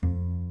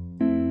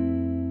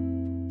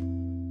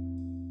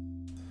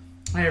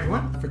Hi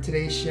everyone, for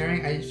today's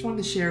sharing, I just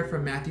wanted to share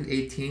from Matthew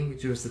 18,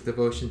 which was the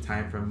devotion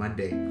time for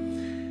Monday.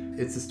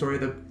 It's the story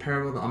of the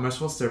parable of the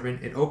unmerciful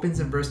servant. It opens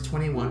in verse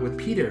 21 with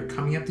Peter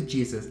coming up to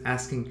Jesus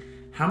asking,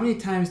 "How many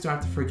times do I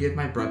have to forgive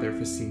my brother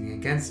for sinning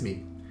against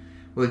me?"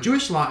 Well, the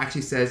Jewish law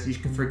actually says you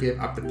can forgive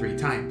up to 3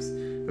 times.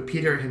 But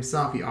Peter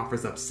himself, he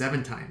offers up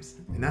 7 times.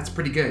 And that's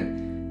pretty good.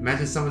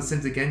 Imagine someone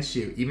sins against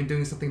you, even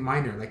doing something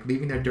minor, like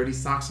leaving their dirty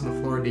socks on the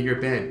floor near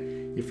your bed.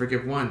 You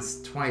forgive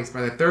once, twice.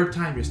 By the 3rd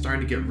time, you're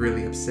starting to get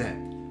really upset.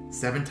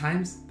 7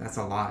 times? That's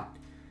a lot.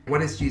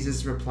 What is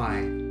Jesus'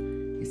 reply?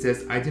 He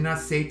says, "I do not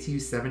say to you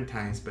 7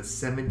 times, but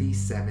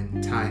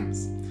 77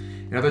 times.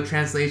 In other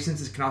translations,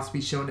 this can also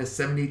be shown as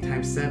 70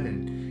 times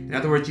 7. In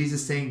other words,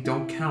 Jesus is saying,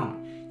 don't count.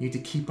 You need to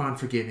keep on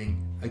forgiving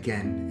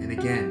again and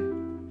again.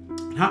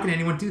 And how can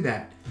anyone do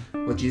that?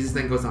 Well, Jesus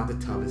then goes on to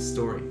tell this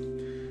story.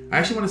 I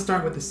actually want to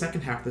start with the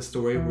second half of the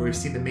story where we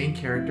see the main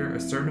character, a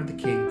servant of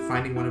the king,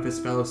 finding one of his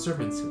fellow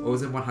servants who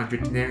owes him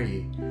 100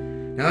 denarii.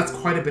 Now that's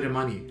quite a bit of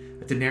money.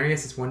 A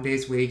denarius is 1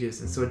 day's wages,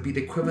 and so it'd be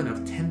the equivalent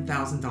of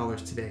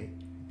 $10,000 today.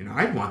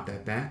 I'd want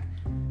that back.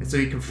 And so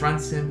he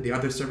confronts him. The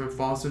other servant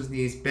falls to his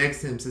knees,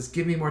 begs him, says,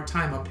 "Give me more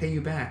time, I'll pay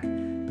you back."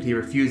 But he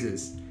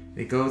refuses. And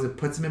he goes and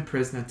puts him in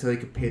prison until he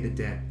can pay the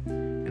debt.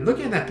 And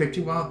looking at that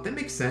picture, well, that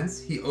makes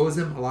sense. He owes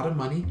him a lot of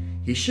money.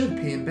 He should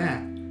pay him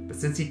back. But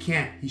since he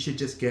can't, he should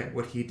just get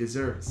what he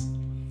deserves.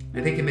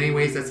 I think in many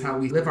ways that's how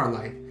we live our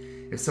life.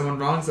 If someone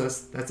wrongs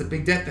us, that's a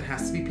big debt that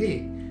has to be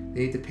paid.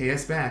 They need to pay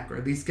us back, or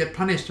at least get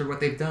punished for what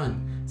they've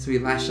done. So we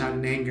lash out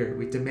in anger.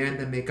 We demand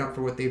them make up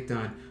for what they've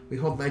done. We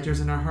hold ledgers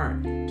in our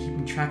heart,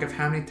 keeping track of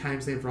how many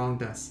times they've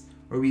wronged us.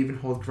 Or we even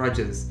hold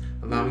grudges,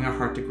 allowing our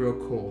heart to grow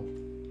cold.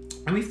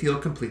 And we feel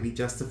completely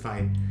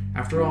justified.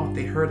 After all,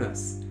 they hurt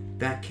us.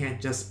 That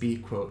can't just be,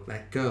 quote,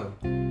 let go.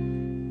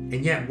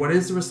 And yet, what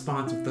is the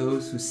response of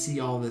those who see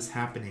all this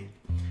happening?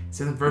 It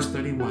says in verse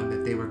 31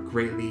 that they were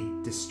greatly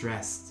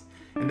distressed.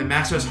 And the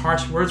master has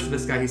harsh words for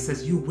this guy. He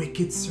says, "You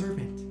wicked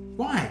servant."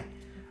 Why?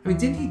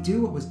 Didn't he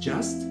do what was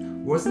just?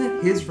 Wasn't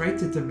it his right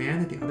to demand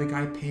that the other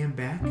guy pay him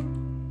back?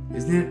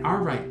 Isn't it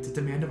our right to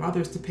demand of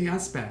others to pay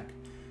us back?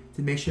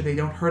 To make sure they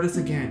don't hurt us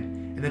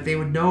again, and that they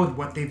would know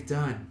what they've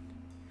done?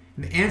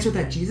 And the answer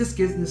that Jesus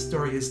gives in this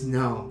story is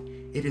no,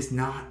 it is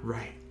not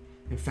right.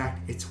 In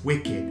fact, it's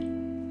wicked.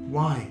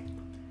 Why?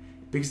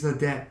 Because of the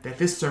debt that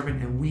this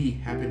servant and we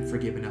have been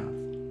forgiven of.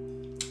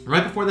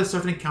 Right before the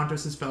servant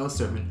encounters his fellow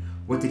servant,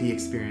 what did he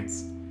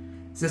experience?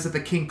 It says that the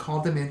king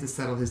called him in to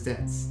settle his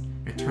debts.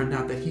 It turned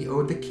out that he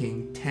owed the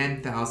king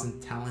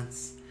 10,000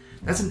 talents.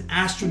 That's an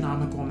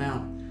astronomical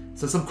amount.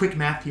 So some quick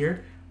math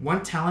here.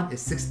 1 talent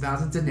is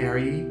 6,000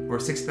 denarii, or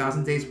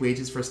 6,000 days'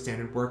 wages for a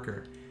standard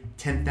worker.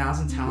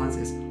 10,000 talents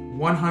is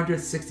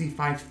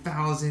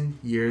 165,000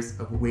 years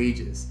of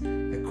wages,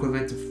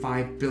 equivalent to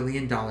 $5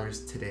 billion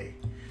today.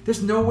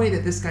 There's no way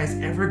that this guy's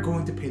ever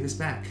going to pay this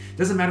back.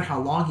 Doesn't matter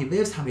how long he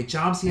lives, how many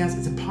jobs he has,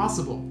 it's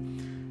impossible.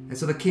 And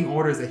so the king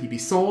orders that he be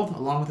sold,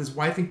 along with his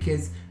wife and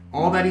kids,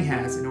 all that he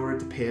has, in order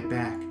to pay it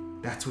back.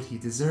 That's what he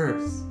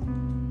deserves.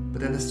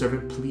 But then the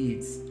servant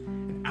pleads,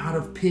 and out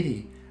of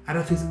pity, out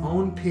of his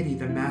own pity,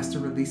 the master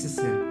releases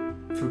him,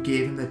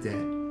 forgave him the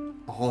debt,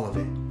 all of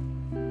it.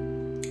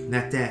 And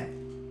that debt,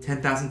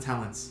 10,000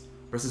 talents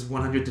versus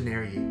 100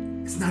 denarii,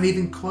 it's not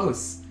even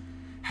close.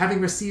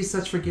 Having received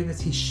such forgiveness,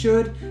 he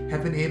should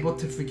have been able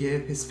to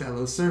forgive his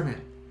fellow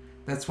servant.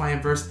 That's why in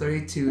verse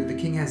 32, the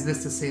king has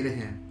this to say to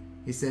him.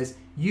 He says,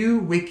 "You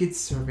wicked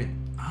servant,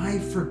 I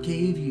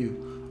forgave you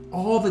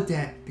all the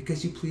debt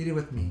because you pleaded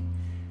with me.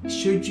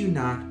 Should you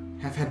not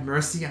have had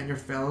mercy on your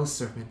fellow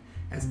servant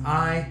as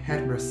I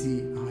had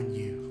mercy on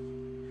you?"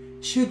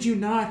 Should you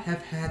not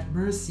have had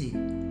mercy?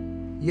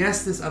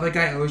 Yes, this other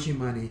guy owes you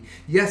money.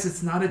 Yes,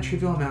 it's not a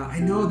trivial amount. I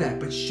know that.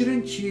 But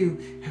shouldn't you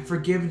have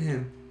forgiven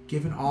him,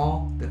 given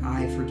all that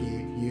I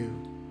forgave you?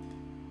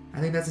 I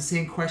think that's the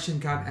same question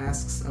God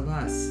asks of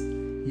us.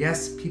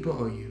 Yes, people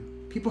owe you.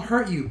 People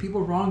hurt you.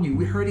 People wrong you.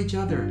 We hurt each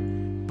other.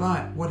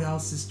 But what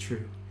else is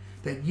true?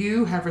 That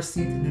you have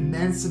received an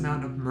immense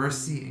amount of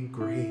mercy and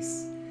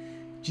grace.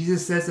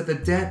 Jesus says that the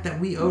debt that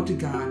we owe to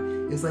God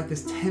is like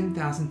this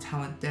 10,000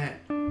 talent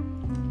debt.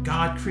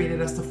 God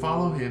created us to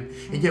follow him,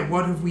 and yet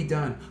what have we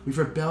done? We've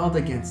rebelled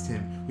against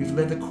him. We've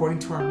lived according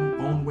to our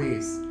own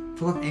ways,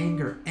 full of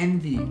anger,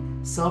 envy,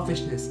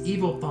 selfishness,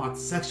 evil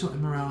thoughts, sexual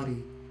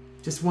immorality.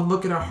 Just one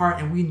look at our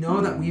heart and we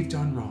know that we've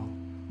done wrong.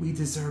 We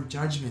deserve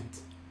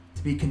judgment,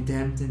 to be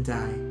condemned and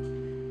die.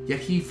 Yet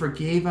he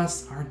forgave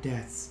us our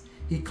debts.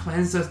 He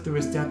cleansed us through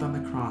his death on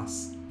the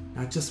cross,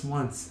 not just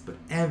once, but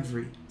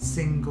every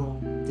single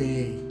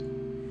day.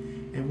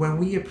 And when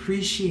we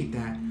appreciate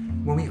that,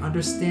 when we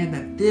understand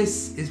that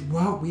this is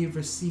what we've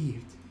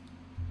received,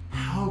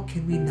 how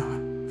can we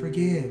not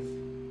forgive?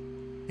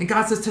 And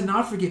God says to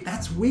not forgive,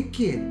 that's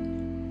wicked.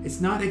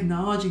 It's not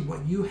acknowledging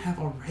what you have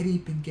already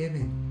been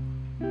given.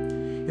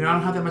 I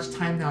don't have that much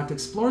time now to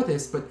explore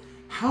this, but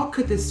how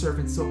could this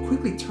servant so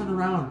quickly turn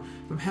around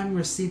from having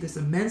received this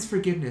immense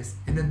forgiveness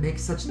and then make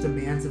such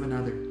demands of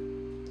another?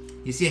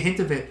 You see a hint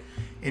of it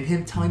in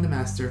him telling the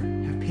master,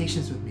 "Have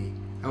patience with me,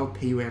 I will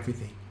pay you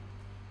everything."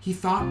 He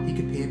thought he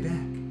could pay it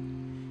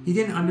back. He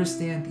didn't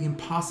understand the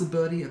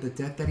impossibility of the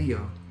debt that he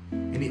owed,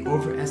 and he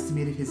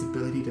overestimated his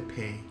ability to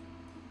pay.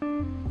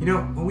 You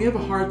know, when we have a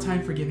hard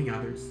time forgiving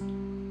others,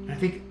 and I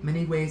think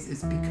many ways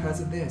it's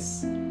because of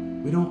this,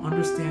 we don't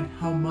understand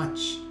how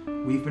much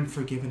we've been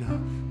forgiven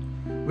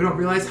of. We don't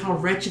realize how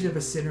wretched of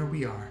a sinner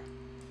we are,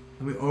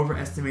 and we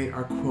overestimate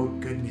our, quote,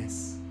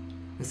 goodness.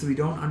 And so we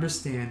don't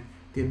understand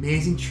the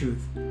amazing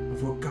truth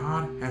of what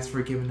God has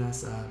forgiven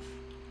us of.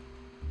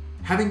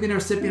 Having been a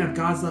recipient of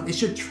God's love, it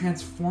should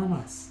transform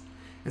us.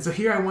 And so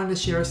here I wanted to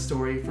share a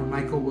story from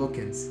Michael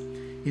Wilkins.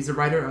 He's a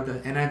writer of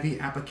the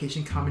NIV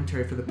application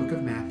commentary for the book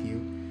of Matthew.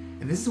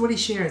 And this is what he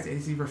shares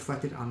as he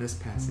reflected on this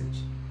passage.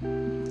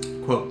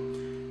 Quote,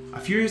 "A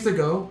few years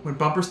ago, when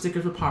bumper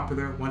stickers were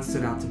popular, one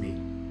stood out to me.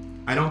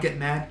 I don't get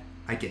mad,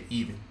 I get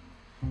even.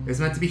 It was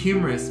meant to be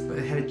humorous, but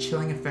it had a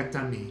chilling effect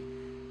on me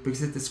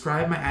because it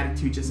described my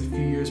attitude just a few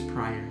years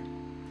prior.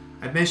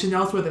 I've mentioned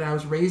elsewhere that I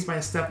was raised by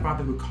a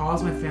stepfather who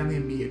caused my family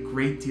and me a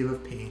great deal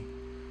of pain.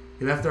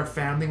 He left our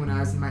family when I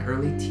was in my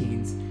early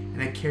teens,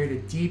 and I carried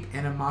a deep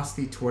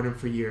animosity toward him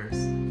for years.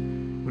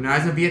 When I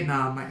was in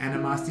Vietnam, my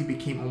animosity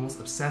became almost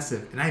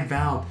obsessive, and I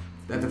vowed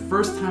that the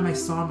first time I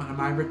saw him on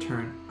my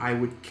return, I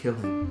would kill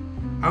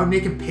him. I would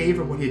make him pay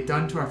for what he had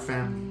done to our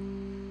family.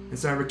 And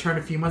so I returned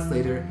a few months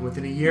later, and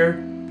within a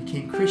year,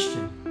 became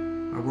Christian.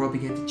 My world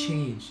began to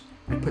change,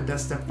 and I put that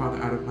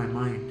stepfather out of my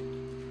mind.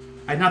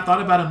 I had not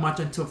thought about him much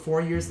until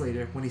 4 years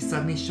later, when he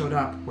suddenly showed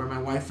up where my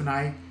wife and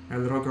I and our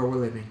little girl were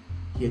living.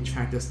 He had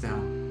tracked us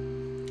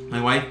down.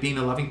 My wife, being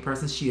the loving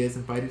person she is,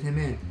 invited him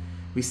in.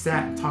 We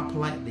sat and talked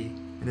politely,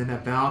 and then a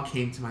vow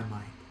came to my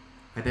mind.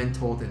 I then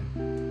told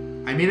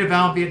him, I made a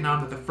vow in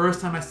Vietnam that the first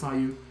time I saw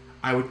you,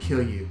 I would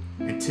kill you,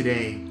 and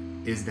today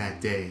is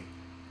that day.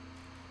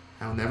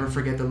 I will never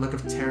forget the look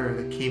of terror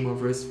that came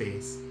over his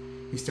face.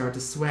 He started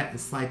to sweat and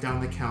slide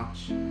down the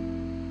couch.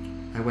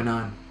 I went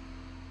on,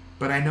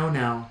 but I know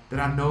now that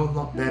I'm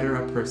no better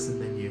a person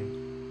than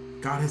you.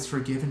 God has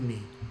forgiven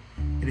me,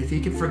 and if he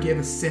can forgive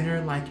a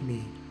sinner like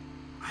me,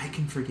 I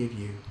can forgive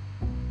you.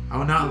 I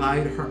will not allow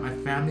you to hurt my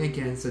family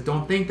again, so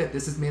don't think that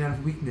this is made out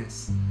of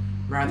weakness.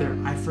 Rather,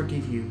 I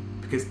forgive you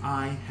because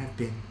I have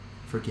been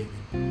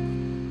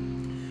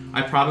forgiven.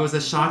 I probably was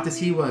as shocked as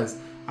he was.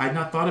 I had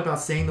not thought about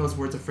saying those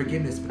words of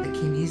forgiveness, but they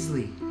came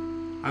easily.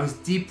 I was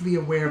deeply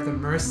aware of the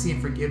mercy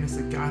and forgiveness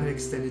that God had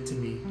extended to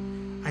me.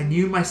 I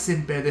knew my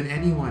sin better than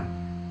anyone.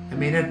 I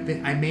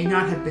may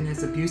not have been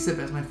as abusive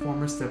as my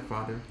former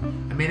stepfather.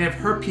 I may not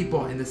have hurt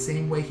people in the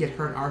same way he had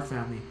hurt our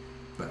family,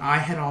 but I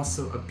had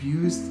also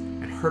abused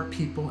and hurt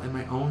people in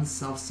my own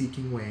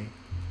self-seeking way.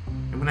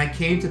 And when I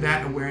came to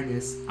that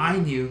awareness, I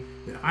knew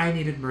that I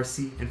needed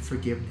mercy and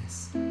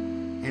forgiveness.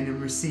 And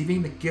in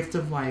receiving the gift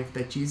of life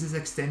that Jesus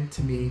extended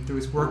to me through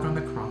his work on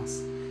the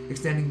cross,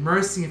 extending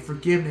mercy and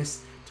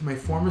forgiveness to my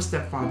former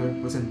stepfather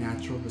was a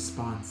natural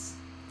response.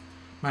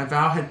 My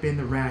vow had been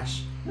the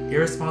rash,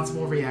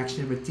 irresponsible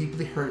reaction of a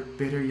deeply hurt,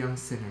 bitter young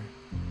sinner.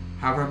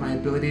 However, my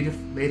ability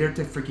later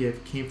to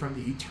forgive came from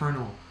the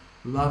eternal,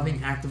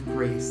 loving act of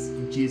grace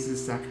in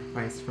Jesus'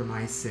 sacrifice for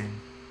my sin.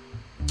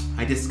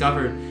 I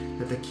discovered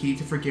that the key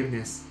to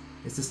forgiveness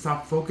is to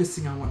stop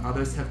focusing on what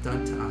others have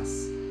done to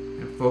us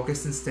and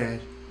focus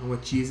instead on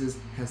what Jesus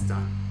has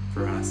done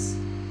for us.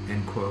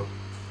 End quote.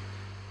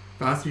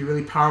 I found this to be a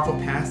really powerful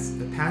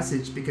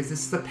passage because this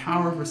is the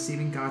power of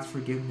receiving God's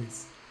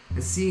forgiveness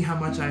and seeing how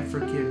much I've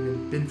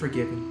been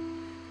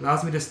forgiven. It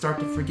allows me to start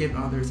to forgive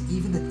others,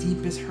 even the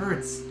deepest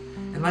hurts.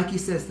 And like he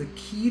says, the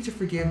key to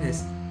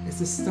forgiveness is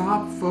to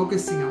stop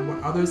focusing on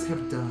what others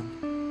have done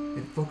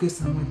and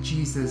focus on what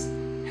Jesus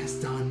has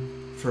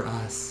done for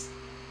us.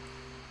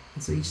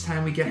 And so each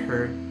time we get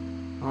hurt,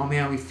 oh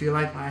man, we feel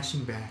like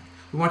lashing back.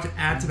 We want to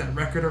add to that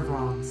record of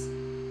wrongs.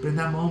 But in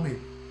that moment,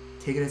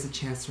 take it as a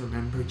chance to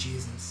remember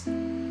Jesus.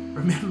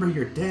 Remember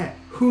your debt,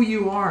 who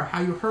you are,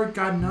 how you hurt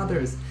God and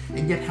others,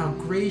 and yet how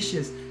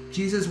gracious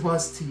Jesus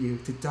was to you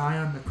to die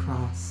on the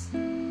cross.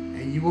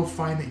 And you will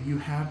find that you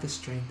have the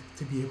strength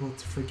to be able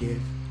to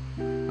forgive,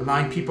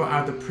 allowing people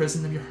out of the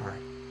prison of your heart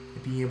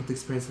and being able to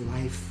experience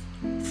life,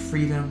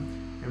 freedom,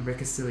 and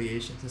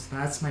reconciliation. So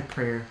that's my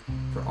prayer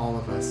for all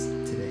of us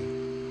today.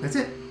 That's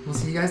it. We'll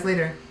see you guys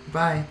later.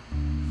 Bye.